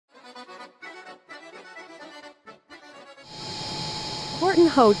Horten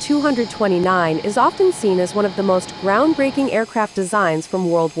Ho 229 is often seen as one of the most groundbreaking aircraft designs from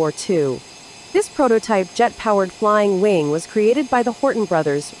World War II. This prototype jet-powered flying wing was created by the Horten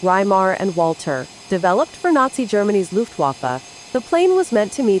brothers, Reimar and Walter. Developed for Nazi Germany's Luftwaffe, the plane was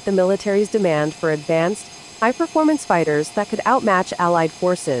meant to meet the military's demand for advanced, high-performance fighters that could outmatch Allied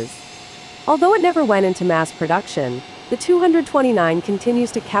forces. Although it never went into mass production, the 229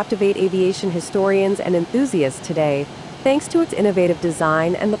 continues to captivate aviation historians and enthusiasts today, thanks to its innovative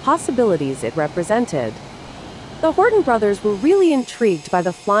design and the possibilities it represented. The Horten brothers were really intrigued by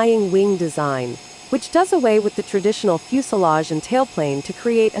the flying wing design, which does away with the traditional fuselage and tailplane to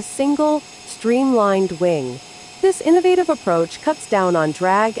create a single, streamlined wing. This innovative approach cuts down on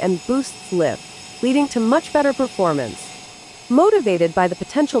drag and boosts lift, leading to much better performance. Motivated by the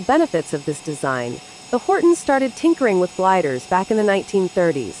potential benefits of this design, the Hortens started tinkering with gliders back in the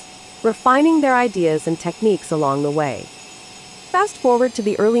 1930s, refining their ideas and techniques along the way. Fast forward to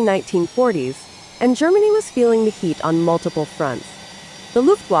the early 1940s, and Germany was feeling the heat on multiple fronts. The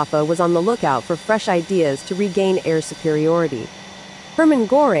Luftwaffe was on the lookout for fresh ideas to regain air superiority. Hermann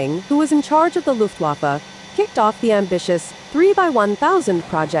Göring, who was in charge of the Luftwaffe, kicked off the ambitious 3x1000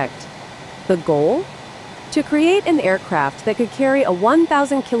 project. The goal? To create an aircraft that could carry a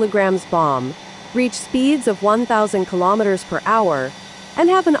 1,000 kilograms bomb, reach speeds of 1,000 kilometers per hour, and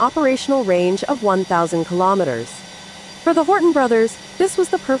have an operational range of 1,000 kilometers. For the Horten brothers, this was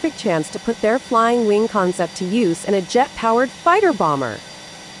the perfect chance to put their flying wing concept to use in a jet-powered fighter bomber.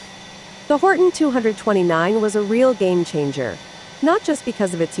 The Horten 229 was a real game-changer, not just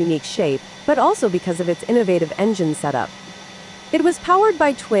because of its unique shape, but also because of its innovative engine setup. It was powered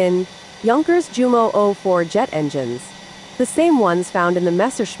by twin Junkers Jumo 04 jet engines, the same ones found in the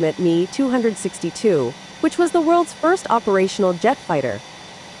Messerschmitt Me 262, which was the world's first operational jet fighter.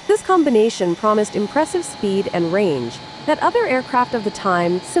 This combination promised impressive speed and range that other aircraft of the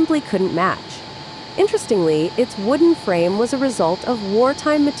time simply couldn't match. Interestingly, its wooden frame was a result of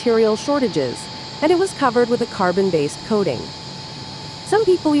wartime material shortages, and it was covered with a carbon-based coating. Some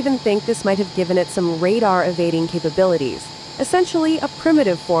people even think this might have given it some radar-evading capabilities, essentially a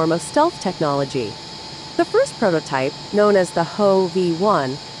primitive form of stealth technology. The first prototype, known as the Ho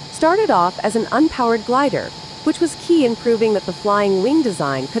V1, started off as an unpowered glider, which was key in proving that the flying wing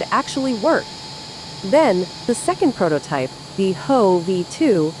design could actually work. Then, the second prototype, the Ho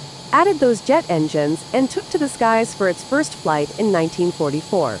V2, added those jet engines and took to the skies for its first flight in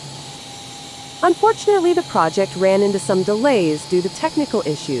 1944. Unfortunately, the project ran into some delays due to technical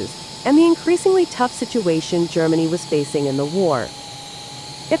issues and the increasingly tough situation Germany was facing in the war.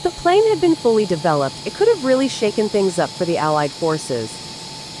 If the plane had been fully developed, it could have really shaken things up for the Allied forces.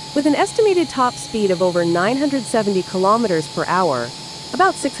 With an estimated top speed of over 970 kilometers per hour,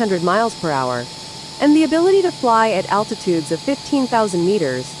 about 600 miles per hour, and the ability to fly at altitudes of 15,000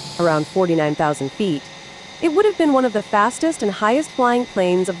 meters, around 49,000 feet, it would have been one of the fastest and highest flying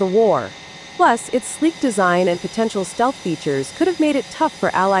planes of the war. Plus, its sleek design and potential stealth features could have made it tough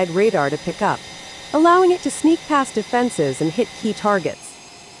for Allied radar to pick up, allowing it to sneak past defenses and hit key targets.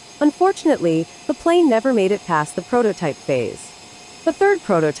 Unfortunately, the plane never made it past the prototype phase. The third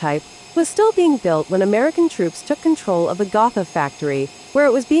prototype was still being built when American troops took control of the Gotha factory, where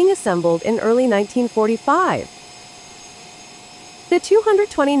it was being assembled in early 1945. The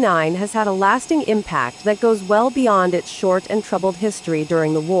 229 has had a lasting impact that goes well beyond its short and troubled history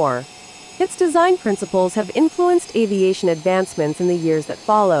during the war. Its design principles have influenced aviation advancements in the years that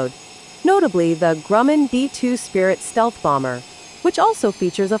followed, notably the Grumman B-2 Spirit stealth bomber, which also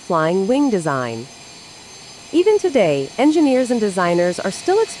features a flying wing design. Even today, engineers and designers are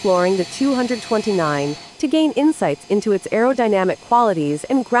still exploring the 229 to gain insights into its aerodynamic qualities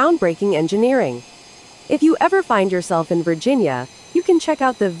and groundbreaking engineering. If you ever find yourself in Virginia, you can check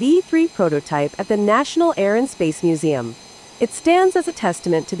out the V3 prototype at the National Air and Space Museum. It stands as a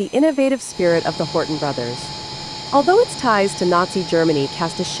testament to the innovative spirit of the Horten brothers. Although its ties to Nazi Germany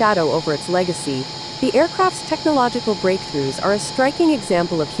cast a shadow over its legacy, the aircraft's technological breakthroughs are a striking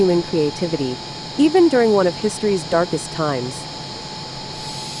example of human creativity, even during one of history's darkest times.